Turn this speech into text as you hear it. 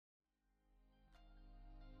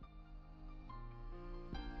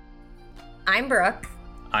I'm Brooke.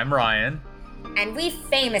 I'm Ryan. And we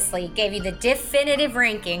famously gave you the definitive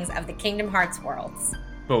rankings of the Kingdom Hearts worlds.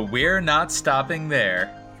 But we're not stopping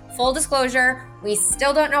there. Full disclosure, we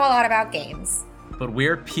still don't know a lot about games. But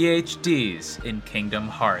we're PhDs in Kingdom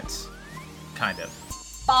Hearts. Kind of.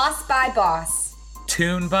 Boss by boss.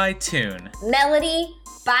 Tune by tune. Melody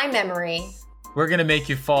by memory. We're gonna make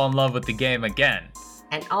you fall in love with the game again.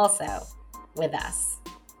 And also with us.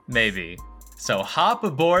 Maybe. So hop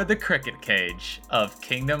aboard the cricket cage of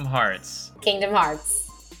Kingdom Hearts. Kingdom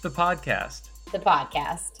Hearts. The podcast. The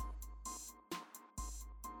podcast.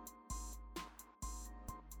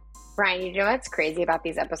 Brian, you know what's crazy about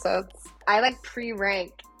these episodes? I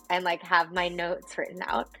pre-rank and have my notes written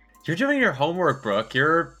out. You're doing your homework, Brooke.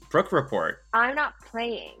 Your Brooke report. I'm not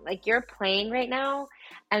playing. You're playing right now.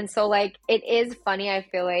 And so, it is funny, I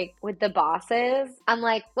feel like, with the bosses. I'm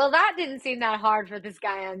well, that didn't seem that hard for this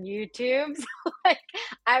guy on YouTube. So,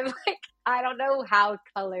 I don't know how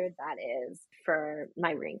colored that is for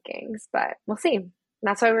my rankings, but we'll see.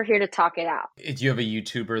 That's why we're here to talk it out. Do you have a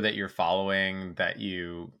YouTuber that you're following that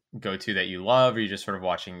you go to that you love, or are you just sort of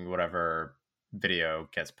watching whatever video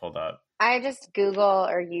gets pulled up? I just Google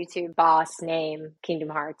or YouTube boss name Kingdom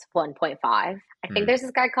Hearts 1.5. I think there's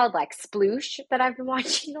this guy called Sploosh that I've been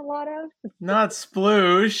watching a lot of. Not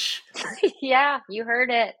Sploosh. Yeah, you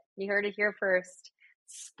heard it. You heard it here first.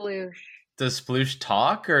 Sploosh. Does Sploosh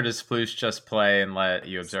talk, or does Sploosh just play and let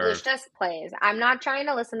you observe? Sploosh just plays. I'm not trying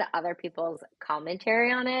to listen to other people's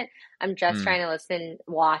commentary on it. I'm just trying to listen,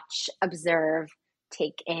 watch, observe,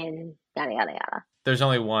 take in, yada, yada, yada. There's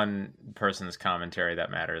only one person's commentary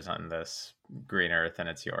that matters on this green earth, and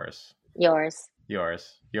it's yours. Yours.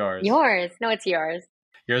 Yours. No, it's yours.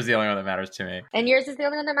 Yours is the only one that matters to me. And yours is the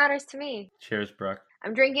only one that matters to me. Cheers, Brooke.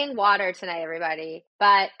 I'm drinking water tonight, everybody.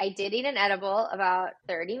 But I did eat an edible about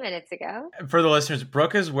 30 minutes ago. For the listeners,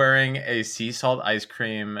 Brooke is wearing a sea salt ice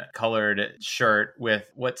cream colored shirt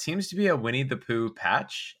with what seems to be a Winnie the Pooh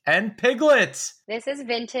patch and Piglet. This is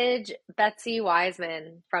vintage Betsy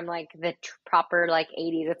Wiseman from the proper 80s.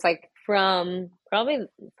 It's probably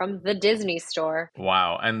from the Disney store.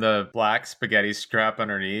 Wow. And the black spaghetti strap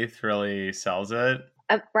underneath really sells it.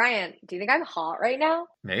 Brian, do you think I'm hot right now?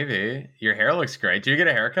 Maybe. Your hair looks great. Did you get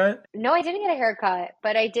a haircut? No, I didn't get a haircut,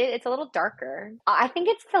 but I did. It's a little darker. I think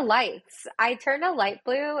it's the lights. I turned a light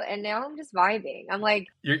blue and now I'm just vibing. I'm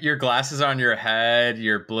Your glasses on your head,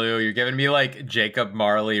 you're blue. You're giving me Jacob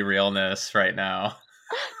Marley realness right now.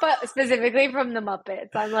 But specifically from the Muppets.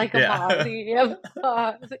 I'm a Molly.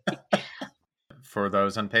 For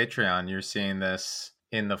those on Patreon, you're seeing this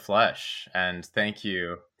in the flesh. And thank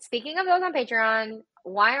you. Speaking of those on Patreon,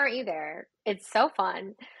 why aren't you there? It's so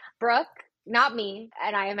fun. Brooke, not me,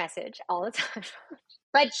 and I message all the time.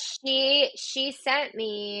 But she sent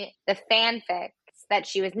me the fanfics that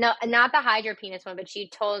she was not the Hydro Penis one, but she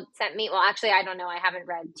sent me. Well, actually, I don't know. I haven't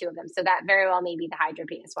read two of them, so that very well may be the Hydro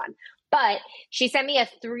Penis one. But she sent me a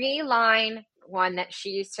 3-line one that she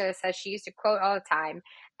used to quote all the time.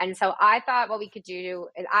 And so I thought what we could do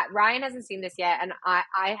is Ryan hasn't seen this yet, and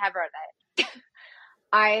I have read it.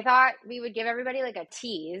 I thought we would give everybody a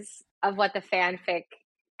tease of what the fanfic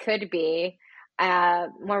could be,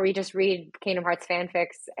 where we just read Kingdom Hearts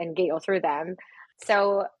fanfics and giggle through them.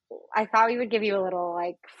 So I thought we would give you a little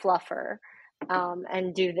fluffer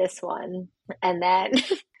and do this one. And then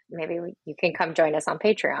maybe you can come join us on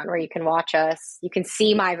Patreon where you can watch us. You can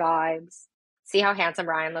see my vibes. See how handsome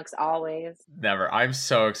Ryan looks always. Never. I'm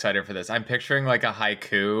so excited for this. I'm picturing a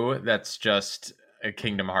haiku that's just a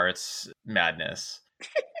Kingdom Hearts madness.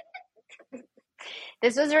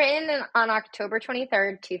 This was written on October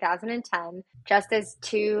 23rd, 2010, just as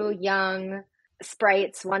two young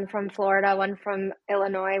sprites, one from Florida, one from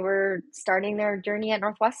Illinois, were starting their journey at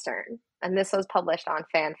Northwestern. And this was published on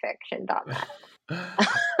fanfiction.net.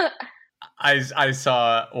 I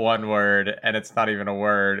saw one word, and it's not even a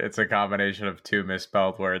word. It's a combination of two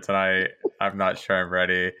misspelled words, and I'm not sure I'm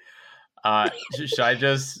ready. Should I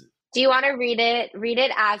just... Do you want to read it? Read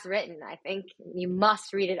it as written. I think you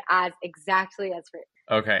must read it as exactly as written.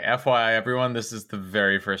 Okay, FYI, everyone, this is the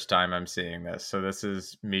very first time I'm seeing this. So this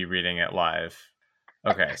is me reading it live.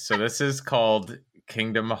 Okay, so this is called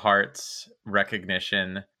Kingdom Hearts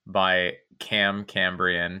Recognition by Cam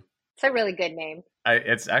Cambrian. It's a really good name.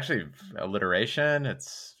 It's actually alliteration.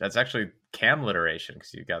 That's actually Cam literation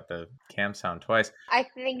because you got the Cam sound twice. I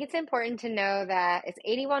think it's important to know that it's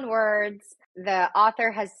 81 words. The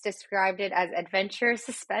author has described it as adventure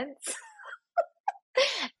suspense.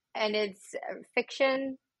 And it's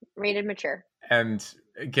fiction, rated mature. And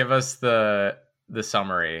give us the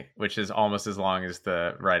summary, which is almost as long as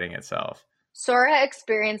the writing itself. Sora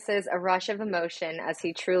experiences a rush of emotion as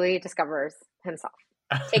he truly discovers himself.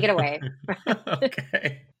 Take it away.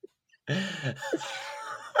 Okay.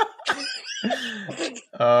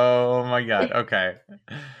 Oh my god. Okay.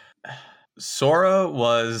 Sora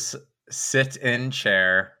was sit in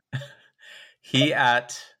chair. He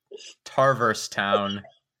at Tarverse Town,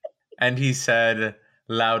 and he said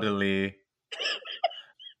loudly,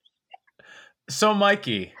 "So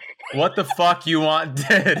Mikey, what the fuck you want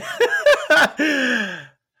did?"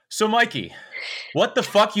 So Mikey, what the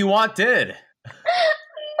fuck you want did?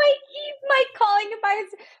 Mike calling him by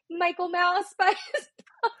his Michael Mouse by his.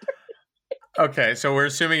 Okay, so we're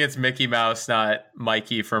assuming it's Mickey Mouse, not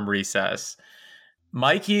Mikey from Recess.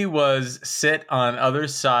 Mikey was sit on other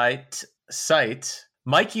sight.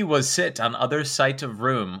 Mikey was sit on other side of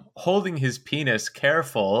room, holding his penis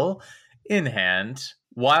careful in hand,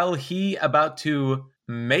 while he about to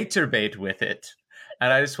materbate with it.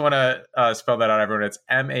 And I just want to spell that out, everyone. It's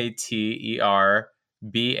MATERBATEWITH.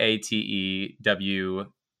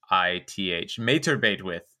 Materbate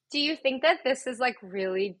with. Do you think that this is like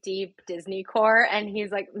really deep Disney core and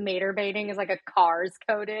he's like mater baiting is like a Cars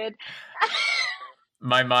coded?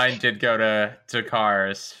 My mind did go to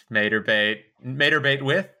Cars. Materbate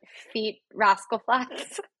with. Feet rascal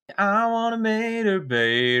flats. I want to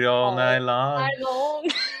materbate all night long. Oh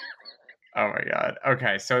my god.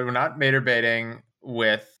 Okay, so we're not materbaiting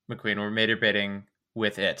with McQueen. We're materbaiting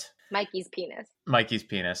with it. Mikey's penis. Mikey's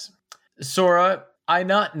penis. Sora, I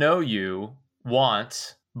not know you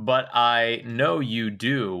want, but I know you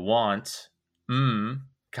do want,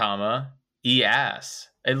 comma, ass.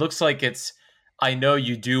 It looks like it's, I know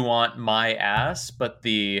you do want my ass, but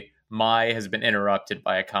the my has been interrupted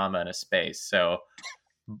by a comma and a space. So,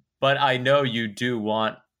 but I know you do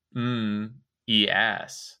want,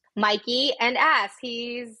 ass. Mikey and ass.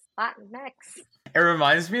 He's Latinx. It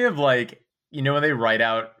reminds me of like, you know, when they write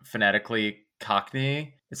out phonetically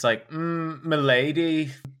Cockney, it's like,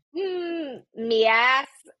 milady. Me ass.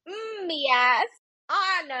 Me ass.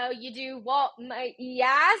 I know you do want my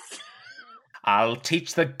ass. I'll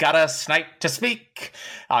teach the gutter snipe to speak.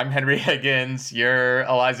 I'm Henry Higgins. You're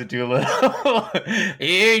Eliza Doolittle.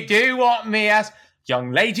 You do want me ass.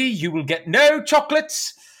 Young lady, you will get no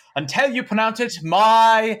chocolates until you pronounce it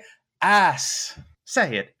my ass.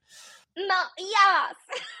 Say it. My ass.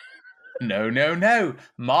 No.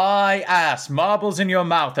 My ass. Marbles in your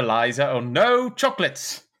mouth, Eliza, or no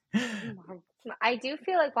chocolates. I do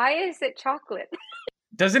feel like, why is it chocolate?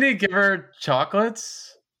 Doesn't he give her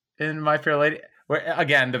chocolates in My Fair Lady? Where,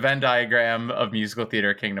 again, the Venn diagram of musical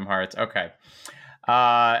theater, Kingdom Hearts. Okay.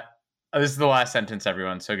 This is the last sentence,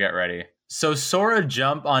 everyone, so get ready. So Sora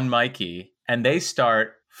jump on Mikey, and they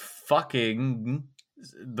start fucking,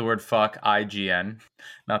 the word fuck, IGN,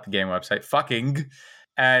 not the game website, fucking,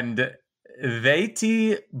 and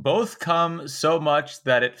they both come so much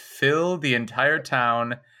that it filled the entire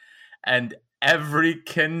town, and every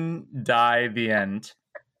can die the end.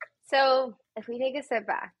 So if we take a step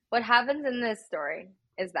back, what happens in this story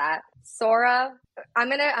is that Sora, I'm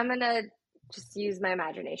gonna just use my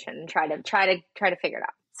imagination and try to figure it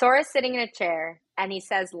out. Sora's sitting in a chair and he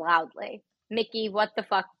says loudly, "Mickey, what the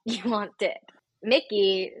fuck you want did?"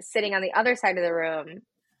 Mickey, sitting on the other side of the room,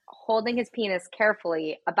 holding his penis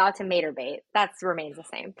carefully, about to materbate. That remains the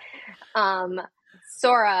same.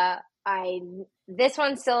 Sora, this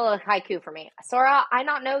one's still a haiku for me. Sora, I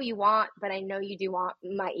not know you want, but I know you do want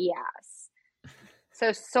my ass.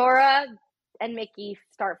 So Sora and Mickey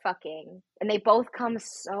start fucking, and they both come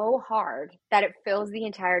so hard that it fills the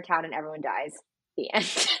entire town and everyone dies. The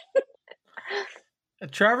end.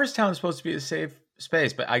 Traverse Town is supposed to be a safe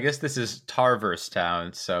space, but I guess this is Tarverse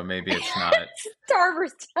Town, so maybe it's not.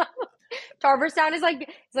 Tarverse Town. Tarverse Town is like,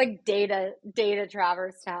 it's like data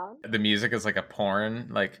Traverse Town. The music is like a porn,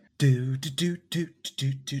 like do do do do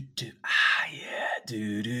do do do yeah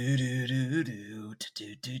do do do do do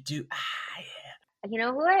do do do yeah. You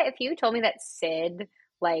know who? If you told me that Sid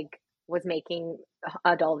like was making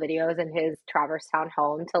adult videos in his Traverse Town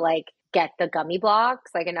home to like get the gummy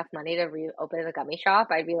blocks, like enough money to reopen the gummy shop,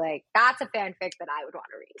 I'd be like, that's a fanfic that I would want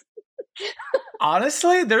to read.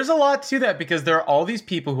 Honestly, there's a lot to that because there are all these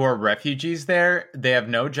people who are refugees there. They have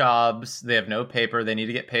no jobs. They have no paper. They need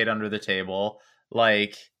to get paid under the table.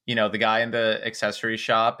 Like, you know, the guy in the accessory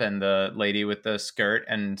shop and the lady with the skirt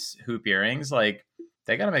and hoop earrings, like,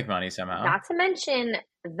 they got to make money somehow. Not to mention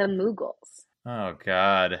the Moogles. Oh,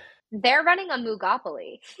 God. They're running a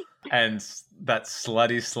Moogopoly. And that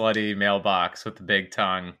slutty mailbox with the big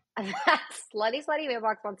tongue. That slutty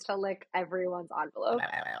mailbox wants to lick everyone's envelope.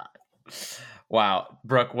 Wow.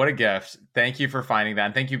 Brooke, what a gift. Thank you for finding that.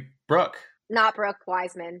 And thank you, Brooke. Not Brooke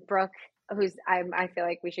Wiseman. Brooke, who's I feel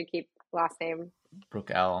like we should keep last name.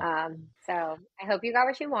 Brooke L. So I hope you got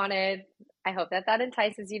what you wanted. I hope that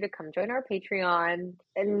entices you to come join our Patreon.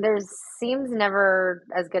 And there seems never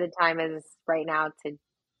as good a time as right now to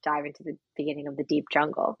dive into the beginning of the deep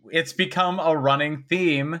jungle. It's become a running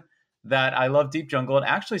theme that I love Deep Jungle. And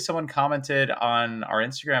actually, someone commented on our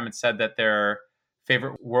Instagram and said that their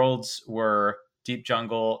favorite worlds were Deep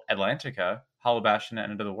Jungle, Atlantica, Hollow Bastion,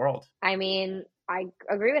 and End of the World. I mean, I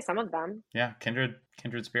agree with some of them. Yeah, kindred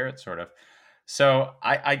spirits, sort of. So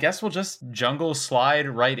I guess we'll just jungle slide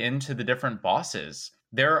right into the different bosses.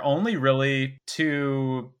 There are only really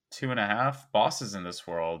two and a half bosses in this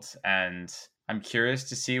world, and I'm curious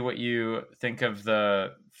to see what you think of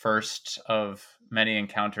the first of many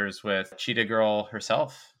encounters with Cheetah Girl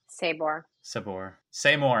herself. Sabor.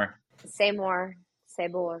 Say more.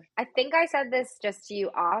 Sabor. I think I said this just to you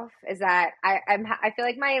off, is that I feel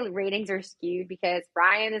like my ratings are skewed because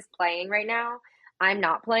Ryan is playing right now. I'm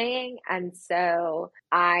not playing, and so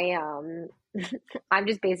I'm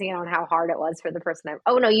just basing it on how hard it was for the person that.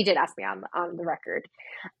 Oh no, you did ask me on the record.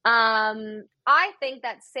 I think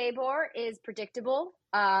that Sabor is predictable,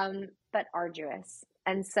 but arduous,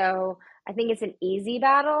 and so I think it's an easy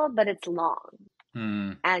battle, but it's long.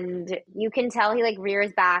 And you can tell he like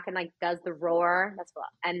rears back and like does the roar. That's what,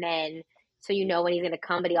 and then so you know when he's gonna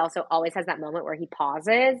come, but he also always has that moment where he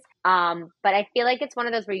pauses. But I feel like it's one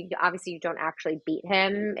of those where you obviously you don't actually beat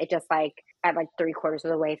him. It just like at like 3/4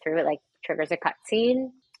 of the way through, it like triggers a cutscene.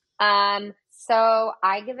 So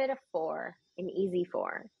I give it a 4, an easy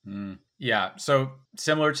 4. Yeah. So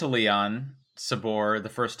similar to Leon, Sabor, the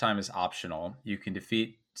first time is optional. You can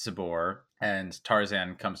defeat Sabor and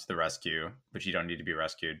Tarzan comes to the rescue, but you don't need to be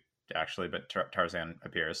rescued actually, but Tarzan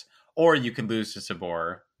appears. Or you can lose to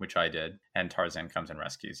Sabor, which I did, and Tarzan comes and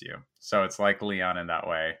rescues you. So it's like Leon in that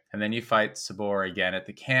way. And then you fight Sabor again at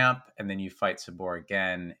the camp, and then you fight Sabor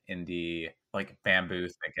again in the like bamboo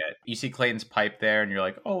thicket. You see Clayton's pipe there, and you're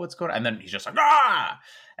like, oh, what's going on? And then he's just like, ah!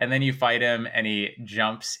 And then you fight him, and he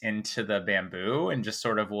jumps into the bamboo and just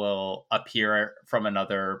sort of will appear from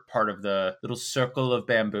another part of the little circle of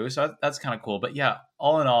bamboo. So that's kind of cool. But yeah,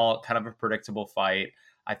 all in all, kind of a predictable fight.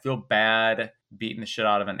 I feel bad beating the shit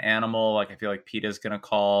out of an animal. Like I feel like PETA's gonna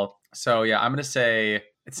call. So yeah, I'm gonna say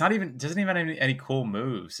doesn't even have any cool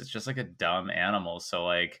moves. It's just like a dumb animal. So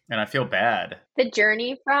like, and I feel bad. The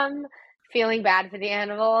journey from feeling bad for the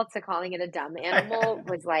animal to calling it a dumb animal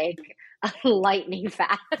was like lightning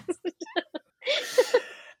fast.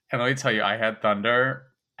 And let me tell you, I had thunder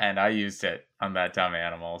and I used it on that dumb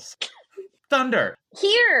animals. Thunder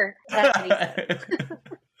here. That's what he said.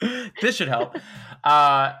 This should help.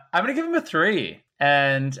 I'm gonna give him a 3,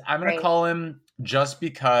 and I'm gonna call him, just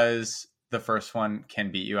because the first one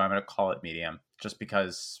can beat you, I'm gonna call it medium, just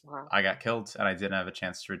because I got killed and I didn't have a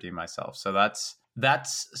chance to redeem myself. So that's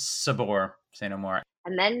Sabor. Say no more.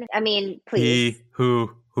 And then, I mean, please. He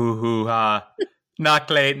who ha, not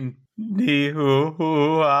Clayton. He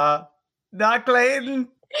who ha, not Clayton.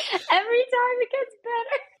 Every time it gets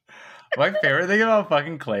better. My favorite thing about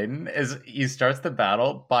fucking Clayton is he starts the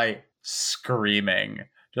battle by screaming,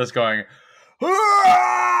 just going,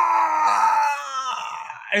 Aah!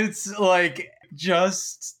 It's like,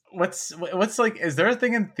 just what's like, is there a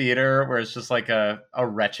thing in theater where it's just like a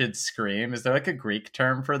wretched scream? Is there like a Greek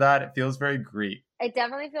term for that? It feels very Greek. It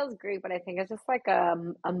definitely feels Greek, but I think it's just like a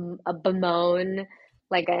bemoan,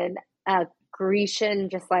 like a Grecian,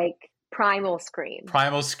 just like primal scream.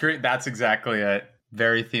 That's exactly it.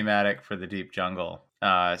 Very thematic for the deep jungle.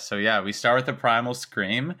 So yeah, we start with the primal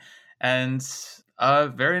scream, and a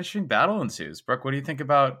very interesting battle ensues. Brooke, what do you think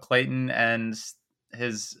about Clayton and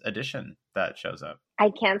his addition that shows up? I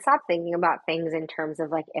can't stop thinking about things in terms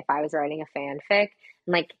of like if I was writing a fanfic, and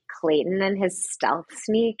like Clayton and his stealth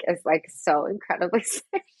sneak is like so incredibly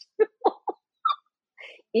sexual.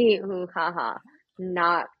 Ew, haha,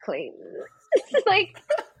 not Clayton. Like,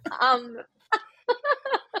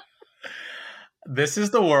 This is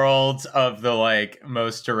the world of the like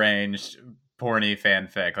most deranged porny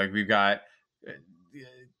fanfic. Like we've got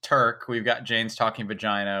Turk, we've got Jane's talking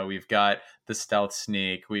vagina, we've got the stealth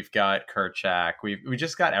sneak, we've got Kerchak, we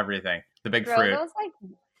just got everything. The big fruit. Those like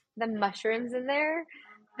the mushrooms in there.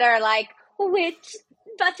 They're like, which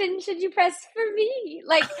button should you press for me?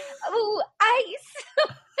 Like, oh,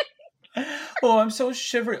 ice. Oh, I'm so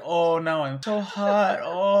shivery. Oh no, I'm so hot.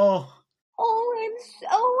 Oh.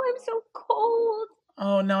 I'm so cold.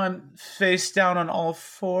 Oh, now I'm face down on all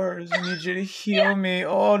fours. I need you to heal me.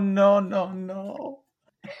 Oh, no. Not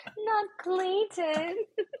Clayton.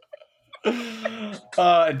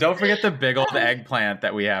 Don't forget the big old eggplant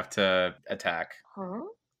that we have to attack. Huh?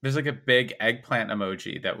 There's like a big eggplant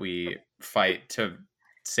emoji that we fight to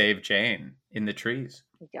save Jane in the trees.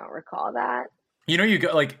 I don't recall that. You know, you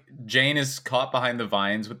go like Jane is caught behind the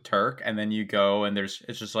vines with Turk, and then you go and it's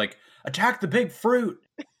just like attack the big fruit.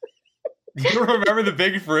 You remember the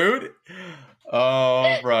big fruit?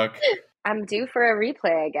 Oh, Brooke. I'm due for a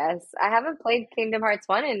replay, I guess. I haven't played Kingdom Hearts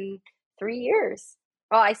 1 in 3 years.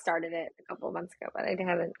 Well, I started it a couple of months ago, but I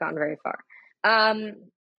haven't gone very far. Um,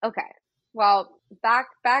 okay. Well, back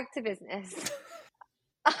to business.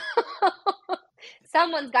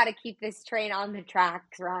 Someone's got to keep this train on the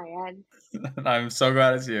tracks, Ryan. I'm so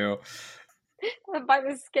glad it's you. By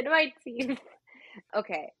the skin of my teeth.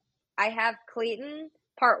 Okay. I have Clayton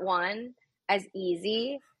part 1 as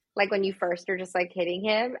easy, like when you first are just like hitting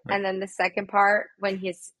him, Right. and then the second part when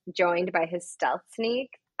he's joined by his stealth sneak,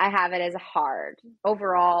 I have it as hard.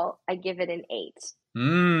 Overall, I give it an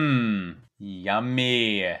 8.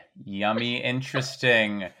 Yummy. Yummy,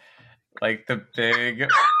 interesting. Like the big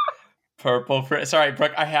purple fruit. Sorry,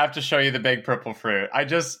 Brooke, I have to show you the big purple fruit. I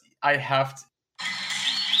have to.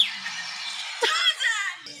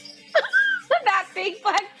 That big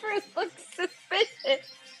black fruit looks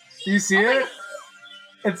suspicious. You see it?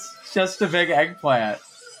 It's just a big eggplant.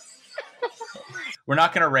 We're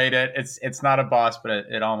not going to rate it. It's not a boss, but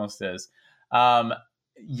it almost is.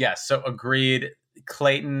 Yes, so agreed.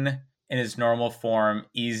 Clayton in his normal form,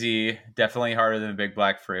 easy, definitely harder than the big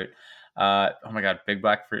black fruit. Oh my god, big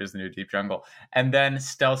black fruit is the new deep jungle. And then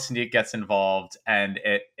stealth sneak gets involved, and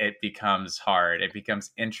it becomes hard. It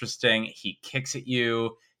becomes interesting. He kicks at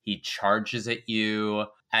you, he charges at you,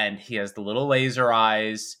 and he has the little laser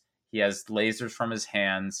eyes. He has lasers from his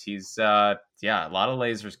hands. He's a lot of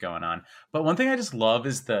lasers going on. But one thing I just love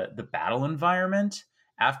is the battle environment.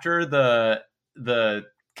 After the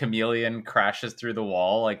chameleon crashes through the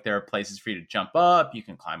wall, like there are places for you to jump up, you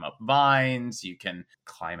can climb up vines, you can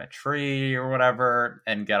climb a tree or whatever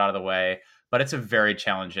and get out of the way. But it's a very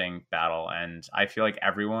challenging battle, and I feel like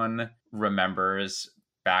everyone remembers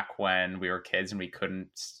back when we were kids and we couldn't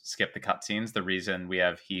skip the cutscenes. The reason we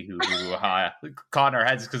have he who caught in our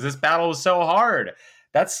heads is because this battle was so hard.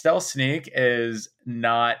 That stealth sneak is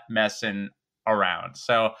not messing around.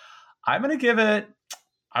 So I'm gonna give it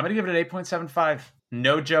an 8.75.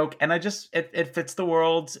 No joke. And it fits the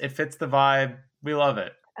world, it fits the vibe. We love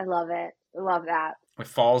it. I love it. I love that. It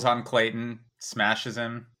falls on Clayton, smashes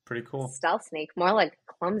him. Pretty cool. Stealth sneak, more like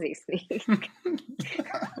clumsy sneak.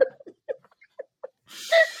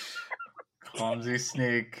 Clumsy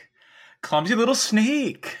sneak. Clumsy little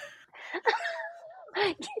sneak.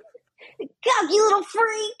 God, you little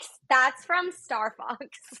freaks! That's from Star Fox.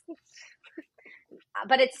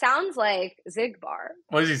 But it sounds like Zigbar.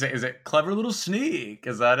 What does he say? Is it clever little sneak?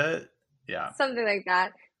 Is that it? Yeah. Something like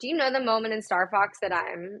that. Do you know the moment in Star Fox that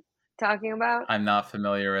I'm talking about? I'm not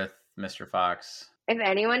familiar with Mr. Fox. If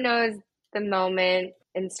anyone knows the moment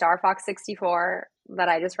in Star Fox 64 that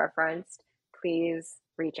I just referenced, please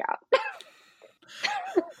reach out.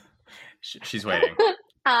 She's waiting.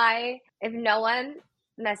 If no one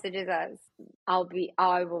messages us, I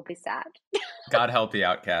will be sad. God help the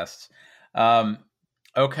outcasts.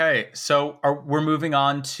 Okay, so we're moving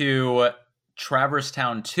on to Traverse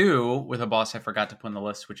Town 2 with a boss I forgot to put on the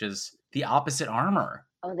list, which is the Opposite Armor.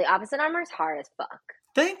 Oh, the Opposite Armor is hard as fuck.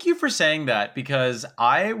 Thank you for saying that, because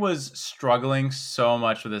I was struggling so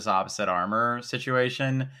much with this Opposite Armor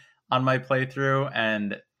situation on my playthrough,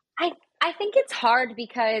 and I think it's hard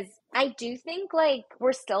because I do think like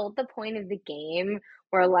we're still at the point of the game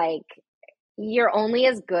where like you're only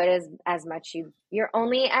as good as much you're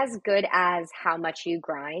only as good as how much you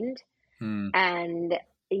grind. And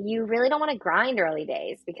you really don't want to grind early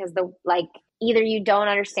days because either you don't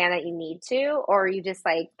understand that you need to, or you just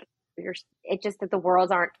like it's just that the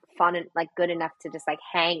worlds aren't fun and like good enough to just like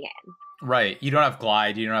hang in. Right. You don't have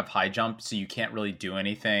glide, you don't have high jump, so you can't really do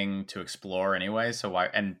anything to explore anyway. So why?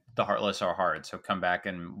 And the Heartless are hard, so come back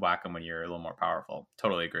and whack them when you're a little more powerful.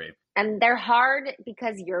 Totally agree. And they're hard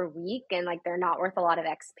because you're weak and like they're not worth a lot of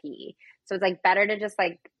XP. So it's like better to just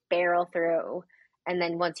like barrel through. And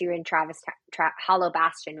then once you're in Hollow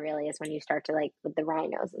Bastion, really is when you start to like with the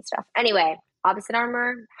rhinos and stuff. Anyway, Opposite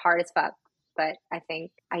Armor, hard as fuck. But I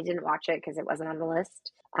think I didn't watch it because it wasn't on the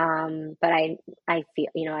list. But I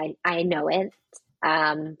feel, I know it.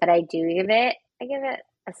 But I give it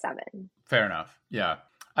a 7. Fair enough. Yeah.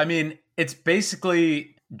 I mean, it's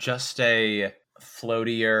basically just a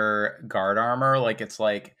floatier guard armor. Like it's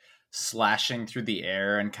like slashing through the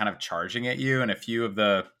air and kind of charging at you. And a few of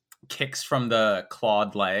the kicks from the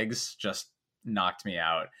clawed legs just knocked me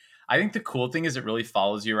out. I think the cool thing is it really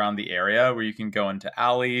follows you around the area where you can go into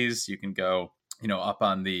alleys. You can go, up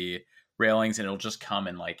on the railings and it'll just come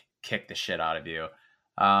and like kick the shit out of you.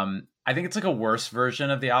 I think it's like a worse version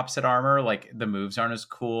of the opposite armor. Like the moves aren't as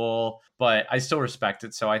cool, but I still respect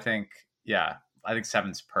it. So I think, yeah, I think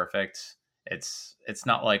seven's perfect. It's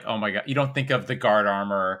not like, oh my god, you don't think of the guard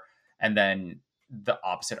armor and then the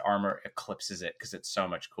opposite armor eclipses it because it's so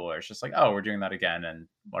much cooler. It's just like, oh, we're doing that again and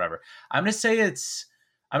whatever. I'm gonna say it's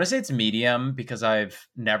medium because I've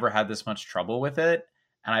never had this much trouble with it,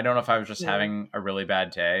 and I don't know if I was just Mm. having a really bad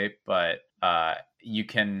day, but you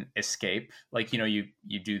can escape. Like you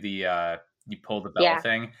do the you pull the bell Yeah.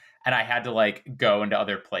 thing, and I had to like go into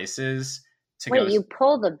other places to go. Wait, you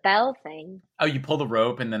pull the bell thing. Oh, you pull the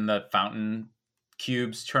rope, and then the fountain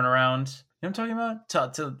cubes turn around. You know what I'm talking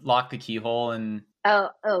about? To lock the keyhole, and Oh,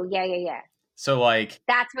 yeah, yeah, yeah. so like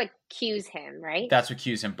That's what cues him, right? that's what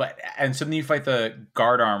cues him. But and so then you fight the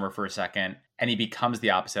guard armor for a second, and he becomes the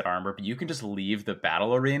opposite armor. But you can just leave the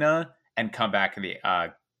battle arena and come back, and the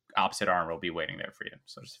opposite armor will be waiting there for you.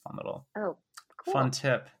 So just a fun little Oh, fun cool.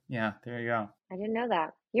 tip. Yeah, there you go. I didn't know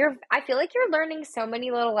that. I feel like you're learning so many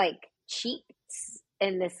little like cheats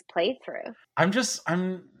in this playthrough.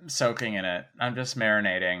 I'm soaking in it. I'm just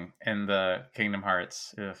marinating in the Kingdom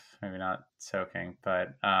Hearts. Ugh, maybe not soaking,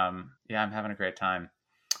 but yeah, I'm having a great time.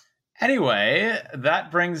 Anyway,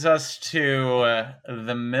 that brings us to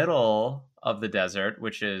the middle of the desert,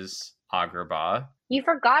 which is Agrabah. You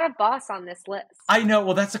forgot a boss on this list. I know.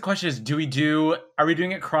 Well, that's the question: is are we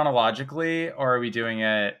doing it chronologically, or are we doing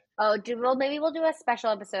it? Oh, maybe we'll do a special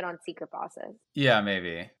episode on secret bosses. Yeah,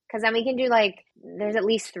 maybe. Because then we can do like, there's at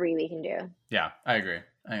least 3 we can do. Yeah, I agree.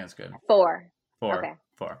 I think that's good. 4. Four. Okay.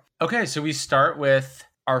 4. Okay, so we start with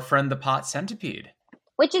our friend the pot centipede.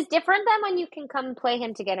 Which is different than when you can come play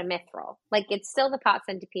him to get a mithril. Like, it's still the pot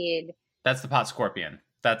centipede. That's the pot scorpion.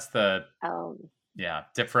 That's the yeah,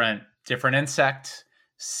 different insect,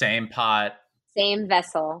 same pot, Same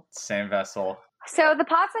vessel. same vessel. So the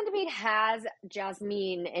pot centipede has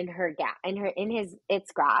Jasmine in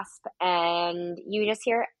its grasp, and you just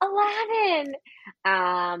hear Aladdin.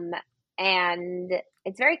 And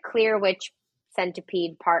it's very clear which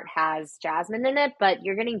centipede part has Jasmine in it, but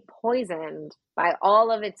you're getting poisoned by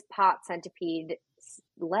all of its pot centipede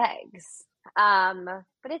legs.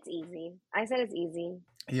 But it's easy. I said it's easy.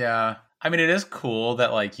 Yeah, I mean, it is cool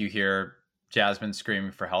that like you hear Jasmine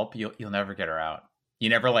screaming for help. You'll never get her out. You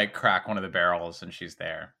never like crack one of the barrels and she's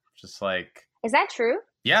there. Just like, Is that true?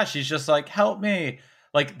 yeah, she's just like, help me.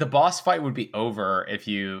 Like the boss fight would be over if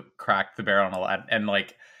you cracked the barrel and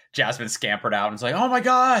like Jasmine scampered out and was like, oh my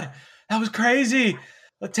god, that was crazy.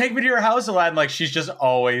 Like, take me to your house, Aladdin. Like she's just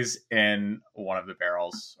always in one of the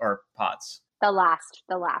barrels or pots. The last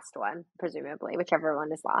one, presumably, whichever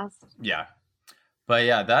one is last. Yeah. But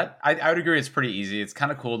yeah, that I would agree it's pretty easy. It's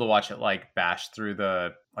kind of cool to watch it like bash through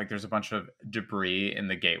there's a bunch of debris in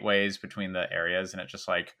the gateways between the areas and it just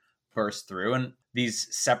like bursts through and these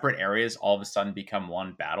separate areas all of a sudden become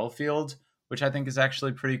one battlefield, which I think is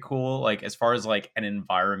actually pretty cool. Like as far as like an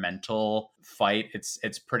environmental fight,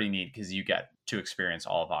 it's pretty neat because you get to experience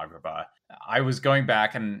all of Agrabah. I was going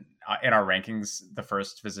back and in our rankings, the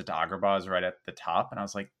first visit to Agrabah is right at the top, and I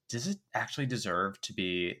was like, does it actually deserve to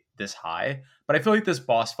be this high? But I feel like this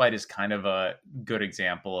boss fight is kind of a good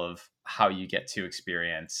example of how you get to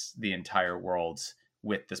experience the entire world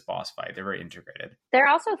with this boss fight. They're very integrated. There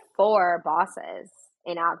are also 4 bosses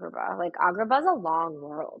in Agrabah. Like Agrabah's a long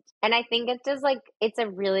world. And I think it's a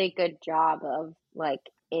really good job of like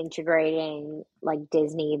integrating like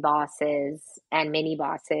Disney bosses and mini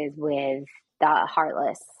bosses with the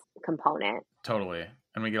Heartless component. Totally.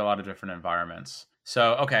 And we get a lot of different environments.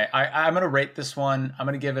 So, okay, I'm going to rate this one. I'm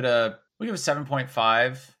going to give it we give it 7.5,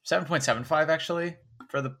 7.75 actually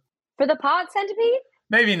for the pot centipede?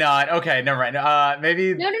 Maybe not. Okay, never mind.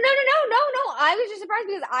 Maybe. No. I was just surprised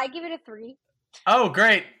because I give it a 3. Oh,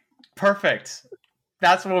 great. Perfect.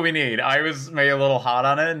 That's what we need. I was maybe a little hot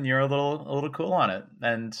on it and you're a little cool on it.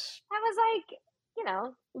 And I was like,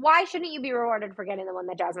 why shouldn't you be rewarded for getting the one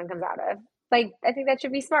that Jasmine comes out of? Like, I think that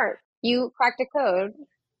should be smart. You cracked a code.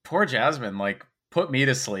 Poor Jasmine, like, put me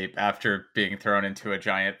to sleep after being thrown into a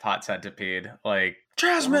giant pot centipede. Like,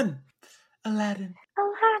 Jasmine! Aladdin.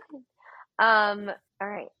 All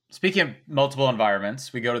right. Speaking of multiple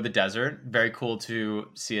environments, we go to the desert. Very cool to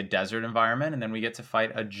see a desert environment. And then we get to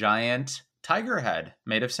fight a giant tiger head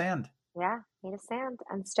made of sand. Yeah, made of sand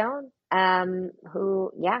and stone. I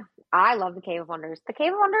love the Cave of Wonders. The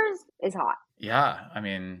Cave of Wonders is hot. Yeah, I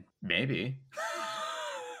mean, maybe.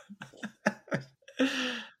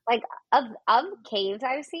 Like, of caves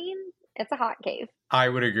I've seen, it's a hot cave. I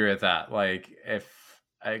would agree with that. Like, if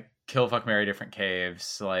I kill, fuck, marry different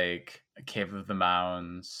caves, like a Cave of the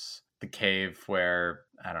Mounds, the cave where,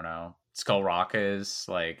 I don't know, Skull Rock is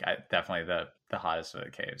like definitely the hottest of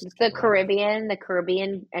the caves. The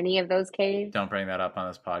Caribbean, any of those caves? Don't bring that up on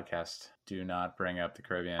this podcast. Do not bring up the I'm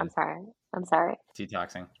Caribbean. sorry. I'm sorry.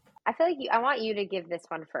 Detoxing. I feel like I want you to give this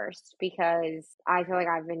one first because I feel like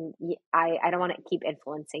I don't want to keep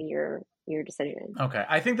influencing your decision. Okay,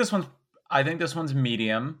 I think this one's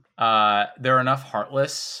medium. There are enough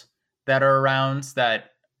Heartless that are around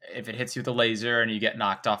that if it hits you with a laser and you get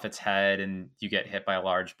knocked off its head and you get hit by a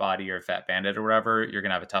large body or a fat bandit or whatever, you're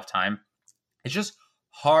gonna have a tough time. It's just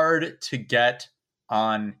hard to get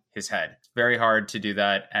on his head. It's very hard to do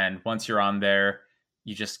that, and once you're on there,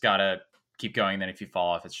 you just gotta keep going. Then if you fall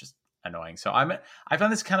off, it's just annoying. So I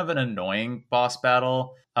found this kind of an annoying boss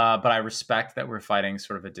battle, but I respect that we're fighting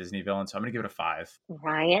sort of a Disney villain, so I'm gonna give it a 5.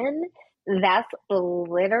 Ryan, that's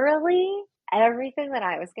literally everything that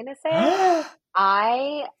I was gonna say.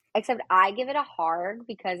 Except I give it a hard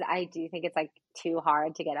because I do think it's like too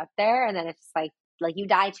hard to get up there, and then it's just like you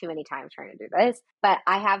die too many times trying to do this. But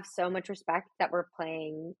I have so much respect that we're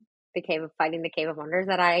playing fighting the Cave of Wonders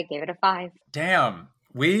that I gave it a 5. Damn,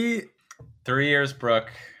 3 years,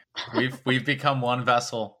 Brooke. We've become one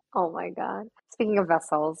vessel. Oh my god. Speaking of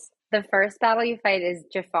vessels, the first battle you fight is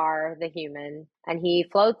Jafar the human, and he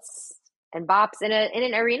floats and bops in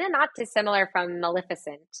an arena not dissimilar from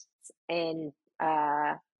Maleficent in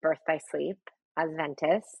Birth by Sleep as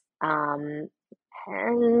Ventus. And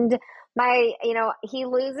he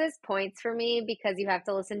loses points for me because you have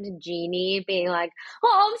to listen to Genie being like,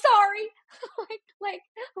 "Oh, I'm sorry," like,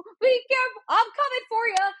 "Be careful, I'm coming for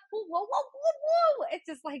you." Whoa, whoa, whoa, whoa. It's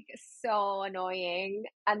just like so annoying.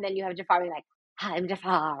 And then you have Jafar being like, "I'm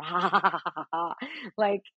Jafar,"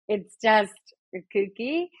 like it's just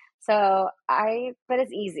kooky. But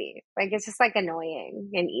it's easy. Like it's just like annoying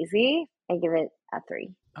and easy. I give it a 3.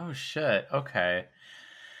 Oh shit. Okay.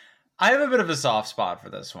 I have a bit of a soft spot for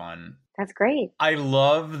this one. That's great. I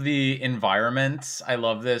love the environment. I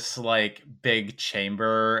love this like big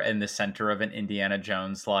chamber in the center of an Indiana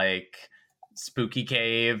Jones like spooky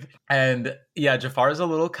cave. And yeah, Jafar's a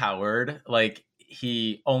little coward. Like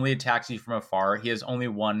he only attacks you from afar. He has only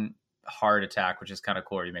one hard attack, which is kind of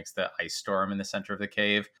cool. He makes the ice storm in the center of the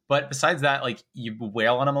cave. But besides that, like you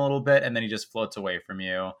wail on him a little bit and then he just floats away from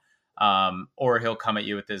you. Or he'll come at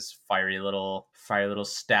you with his fiery little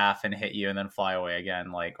staff and hit you and then fly away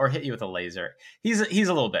again, like, or hit you with a laser. He's a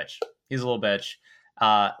little bitch. He's a little bitch.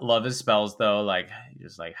 Love his spells though, like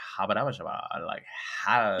he's like habadabashaba, like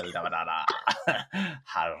hadabadada,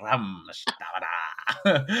 haram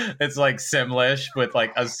shtabada. It's like Simlish with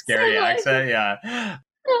like a scary accent. Yeah.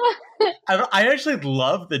 I actually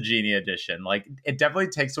love the Genie edition. Like it definitely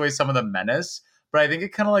takes away some of the menace, but I think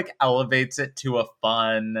it kind of like elevates it to a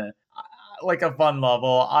fun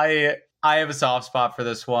level. I have a soft spot for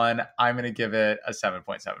this one. I'm going to give it a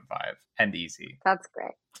 7.75 and easy. That's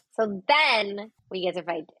great. So then we get to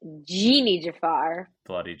fight Genie Jafar.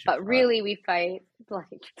 Bloody Jafar. But really we fight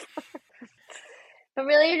Bloody Jafar. But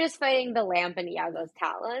really you're just fighting the lamp and Iago's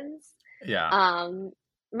talons. Yeah.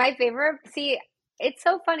 My favorite, it's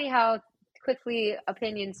so funny how quickly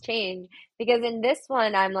opinions change because in this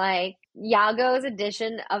one I'm like Iago's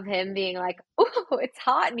addition of him being like, "Oh, it's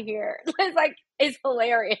hot in here," is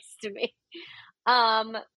hilarious to me.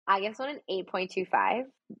 I guess one an 8.25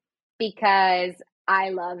 because I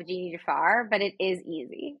love Genie Jafar, but it is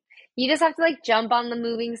easy. You just have to like jump on the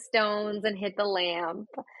moving stones and hit the lamp,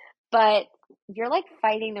 but you're like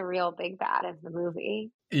fighting the real big bad of the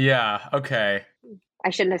movie. Yeah. Okay. I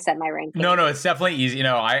shouldn't have said my ranking. No, it's definitely easy.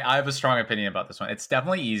 I have a strong opinion about this one. It's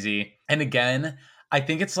definitely easy. And again, I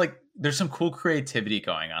think it's like there's some cool creativity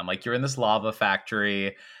going on. Like you're in this lava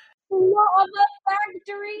factory. Lava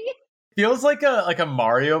factory? Feels like a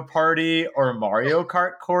Mario Party or Mario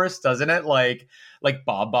Kart course, doesn't it? Like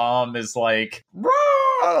Bob Bomb is like,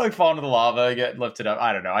 like fall into the lava, get lifted up.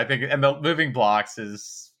 I don't know. I think, and the moving blocks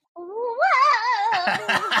is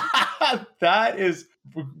that is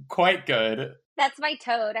quite good. That's my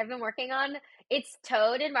Toad. I've been working on it's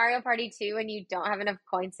Toad in Mario Party 2 and you don't have enough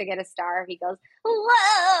coins to get a star. He goes,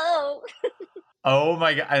 "Whoa!" Oh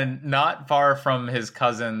my god. And not far from his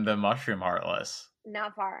cousin, the Mushroom Heartless.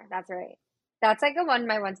 Not far. That's right. That's like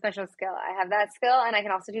my one special skill. I have that skill and I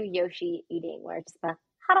can also do Yoshi eating where it's the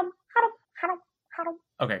hadum, hadum, hadum, hadum.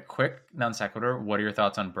 Okay, quick non sequitur. What are your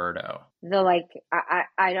thoughts on Birdo?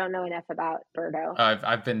 I don't know enough about Birdo.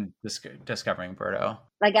 I've been discovering Birdo.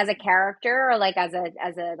 Like as a character or like as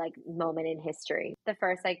a like moment in history. The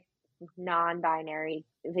first like non-binary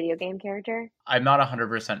video game character. I'm not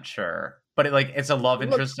 100% sure, but it's a love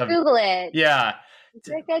interest of Google it. Yeah.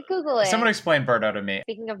 Google it. Someone explain Birdo to me.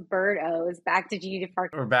 Speaking of Birdos, back to Gigi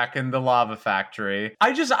Fark. We're back in the lava factory.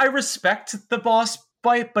 I respect the boss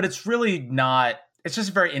fight, but it's really not. It's just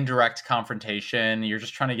a very indirect confrontation. You're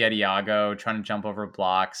just trying to get Iago, trying to jump over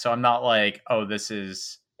blocks. So I'm not like, oh,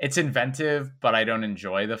 it's inventive, but I don't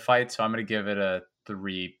enjoy the fight. So I'm going to give it a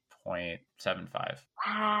 3.75.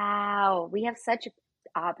 Wow, we have such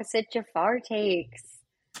opposite Jafar takes.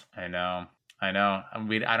 I know. I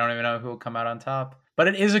don't even know who will come out on top. But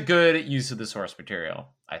it is a good use of the source material,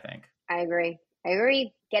 I think. I agree.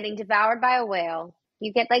 Getting devoured by a whale.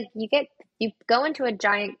 You go into a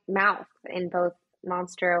giant mouth in both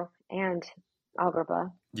Monstro and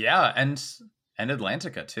Agrabah. Yeah, and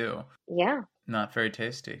Atlantica too. Yeah. Not very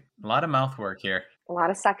tasty. A lot of mouth work here. A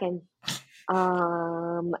lot of sucking.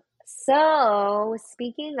 So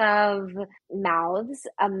speaking of mouths,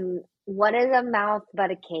 what is a mouth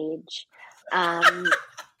but a cage?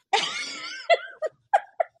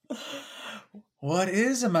 What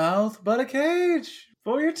is a mouth but a cage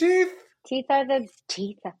for your teeth? Teeth are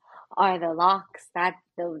the locks that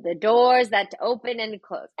the doors that open and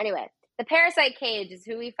close. Anyway, the parasite cage is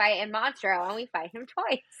who we fight in Monstro, and we fight him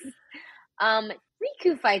twice.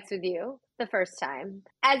 Riku fights with you the first time.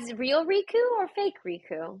 As real Riku or fake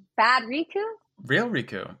Riku? Bad Riku? Real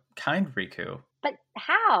Riku. Kind Riku. But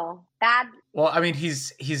how? Bad? Well, I mean,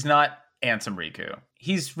 he's not Ansem Riku.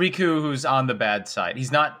 He's Riku who's on the bad side.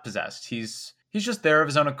 He's not possessed. He's just there of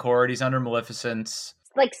his own accord. He's under Maleficent's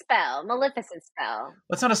Maleficent spell. Well,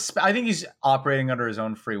 it's not a spell. I think he's operating under his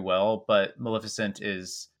own free will, but Maleficent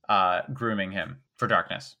is grooming him for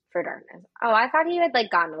darkness. For darkness. Oh, I thought he had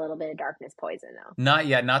gotten a little bit of darkness poison though. Not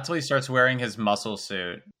yet. Not till he starts wearing his muscle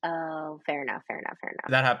suit. Oh, fair enough.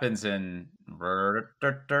 That happens in. But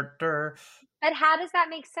how does that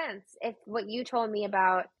make sense? If what you told me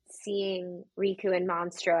about seeing Riku and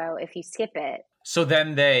Monstro, if you skip it. So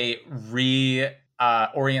then they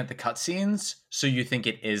orient the cutscenes so you think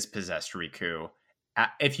it is possessed Riku.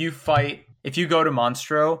 If you go to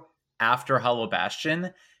Monstro after Hollow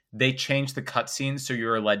Bastion, they change the cutscenes so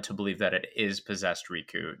you're led to believe that it is possessed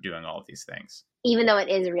Riku doing all of these things. Even though it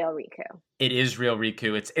is real Riku. It is real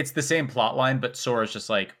Riku. It's the same plot line, but Sora's just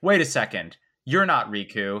like, wait a second, you're not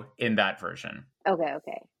Riku in that version. Okay.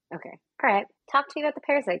 All right. Talk to me about the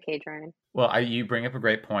parasite cage, Ryan. Well, you bring up a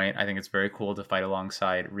great point. I think it's very cool to fight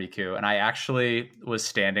alongside Riku. And I actually was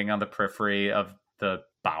standing on the periphery of the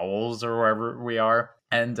bowels or wherever we are.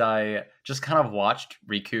 And I just kind of watched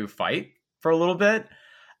Riku fight for a little bit.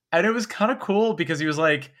 And it was kind of cool because he was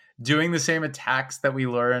doing the same attacks that we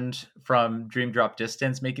learned from Dream Drop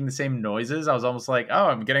Distance, making the same noises. I was almost like, oh,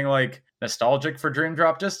 I'm getting nostalgic for Dream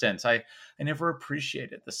Drop Distance. I never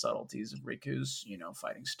appreciated the subtleties of Riku's,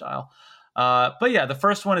 fighting style. But yeah, the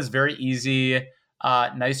first one is very easy,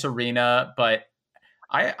 nice arena, but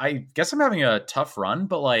I guess I'm having a tough run,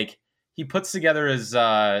 but he puts together his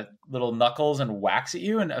little knuckles and whacks at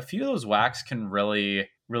you, and a few of those whacks can really,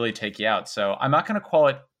 really take you out. So I'm not going to call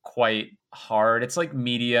it quite hard. It's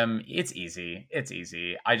medium. It's easy.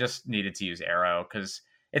 I just needed to use arrow because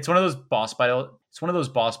it's one of those boss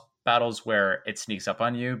battles where it sneaks up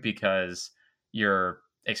on you because you're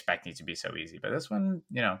expecting it to be so easy. But this one,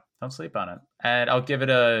 don't sleep on it. And I'll give it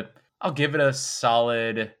a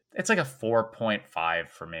solid. It's a 4.5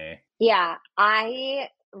 for me. Yeah, I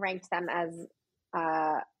ranked them as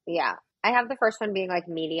I have the first one being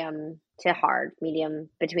medium to hard,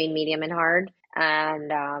 between medium and hard,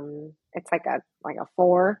 and it's a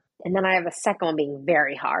 4. And then I have the second one being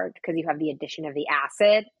very hard because you have the addition of the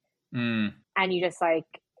acid, and you just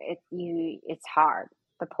it's hard.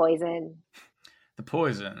 The poison for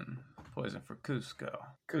Cusco.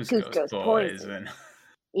 Cusco's poison.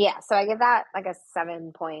 Yeah, so I give that a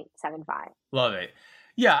 7.75. Love it.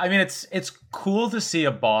 Yeah, I mean it's cool to see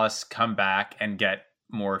a boss come back and get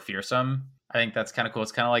more fearsome. I think that's kind of cool.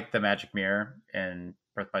 It's kind of like the magic mirror in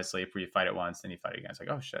Birth by Sleep where you fight it once, then you fight it again. It's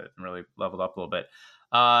oh shit, I'm really leveled up a little bit.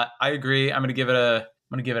 I agree. I'm gonna give it a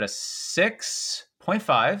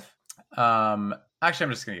 6.5. Actually,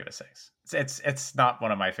 I'm just gonna give it a 6. It's not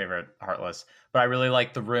one of my favorite Heartless, but I really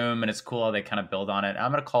like the room and it's cool how they kind of build on it.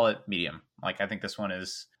 I'm gonna call it medium. I think this one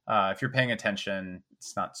is if you're paying attention,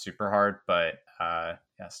 it's not super hard, but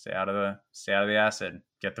stay out of the acid.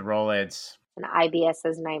 Get the Rolaids. An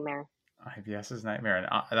IBS's nightmare. IBS's nightmare, and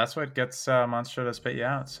that's what gets Monstro to spit you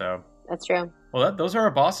out. So that's true. Well, those are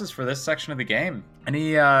our bosses for this section of the game.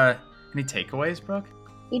 Any takeaways, Brooke?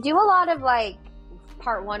 You do a lot of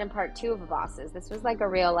part 1 and part 2 of the bosses. This was a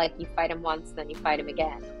real you fight him once, then you fight him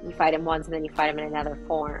again. You fight him once, and then you fight him in another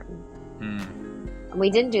form. And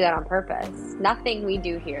we didn't do that on purpose. Nothing we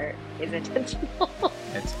do here is intentional.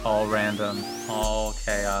 It's all random, all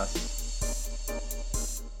chaos.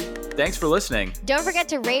 Thanks for listening. Don't forget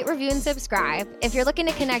to rate, review, and subscribe. If you're looking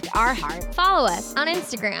to connect our heart, follow us on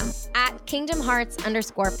Instagram at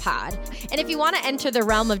KingdomHearts_pod. And if you want to enter the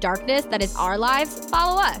realm of darkness that is our lives,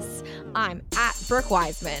 follow us. I'm at Brooke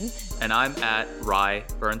Wiseman. And I'm at Rye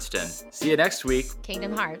Bernston. See you next week.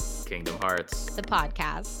 Kingdom Hearts, Kingdom Hearts. the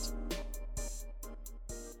podcast.